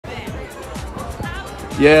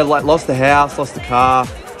Yeah, like lost the house, lost the car.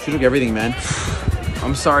 She took everything, man.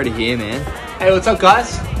 I'm sorry to hear, man. Hey, what's up,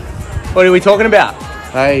 guys? What are we talking about?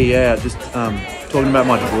 Hey, yeah, just talking about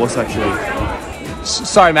my divorce, actually.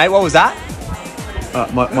 Sorry, mate, what was that?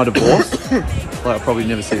 My divorce? Like, I'll probably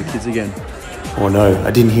never see the kids again. Oh no,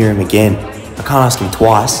 I didn't hear him again. I can't ask him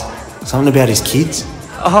twice. Something about his kids?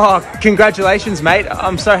 Oh, congratulations, mate.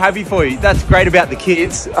 I'm so happy for you. That's great about the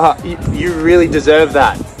kids. You really deserve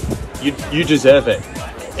that. You deserve it.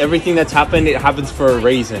 Everything that's happened, it happens for a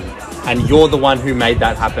reason. And you're the one who made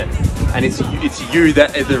that happen. And it's you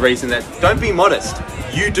that is the reason that... Don't be modest.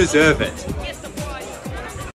 You deserve it.